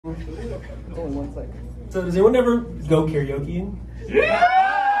Only 1 second. So does anyone ever go karaoke?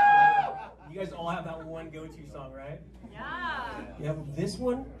 Yeah! You guys all have that one go-to song, right? Yeah. This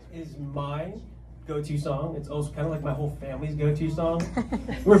one is my go-to song. It's also kind of like my whole family's go-to song.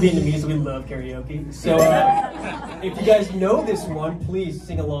 We're Vietnamese, so we love karaoke. So if you guys know this one, please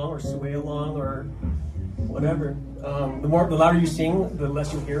sing along or sway along or whatever. The louder you sing, the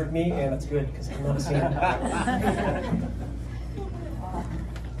less you'll hear of me, and that's good because I'm not a singer.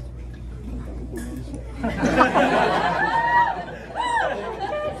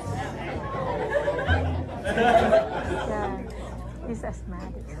 He's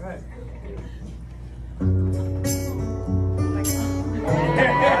asthmatic. All right.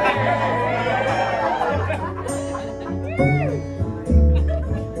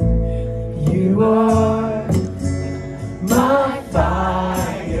 You are my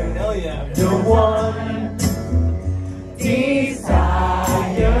fire, hell yeah, the one desire,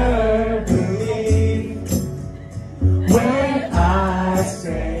 believe when I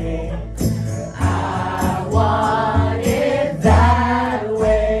say I want it that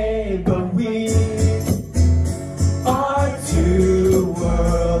way, but we are two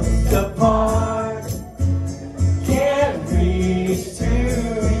worlds apart, can't reach to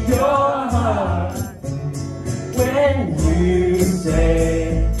your heart when you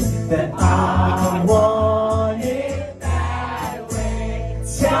say that I want it that way.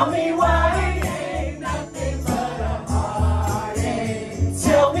 Tell me why ain't nothing but a heartache.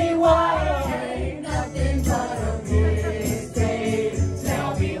 Tell me why ain't nothing but a mistake.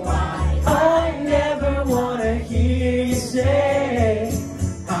 Tell me why I never wanna hear you say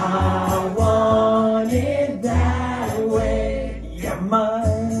I want it that way. Yeah,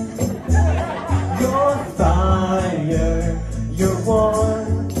 mine, your fire, your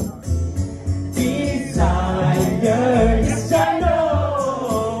one desire. Yes, I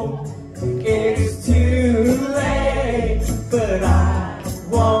know it's too late, but I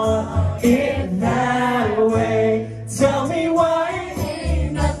want it that way. Tell me why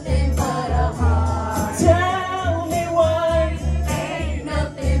ain't nothing but a heart. Tell me why ain't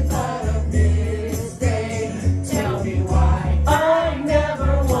nothing but a mistake. Tell me why I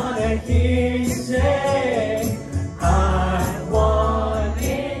never wanna hear you say I want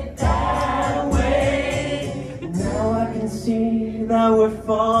it that way. Now I can see that we're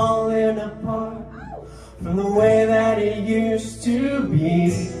falling apart from the way that it used to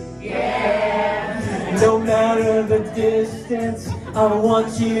be. Yeah. No matter the distance, I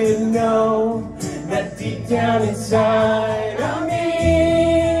want you to know that deep down inside of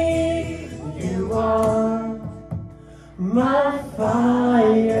me, you are my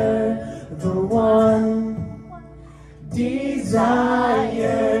fire, the one desire.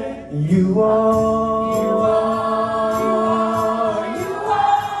 You are. You are.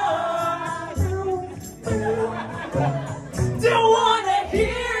 Don't wanna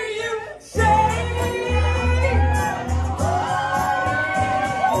hear you say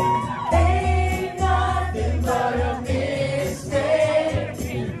ain't nothing but a mistake.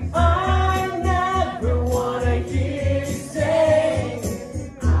 I never wanna hear you say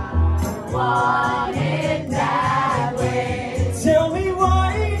I want it that way. Tell me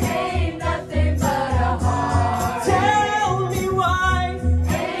why ain't nothing but a heart. Tell me why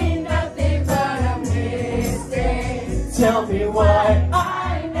ain't nothing but a mistake. Tell me why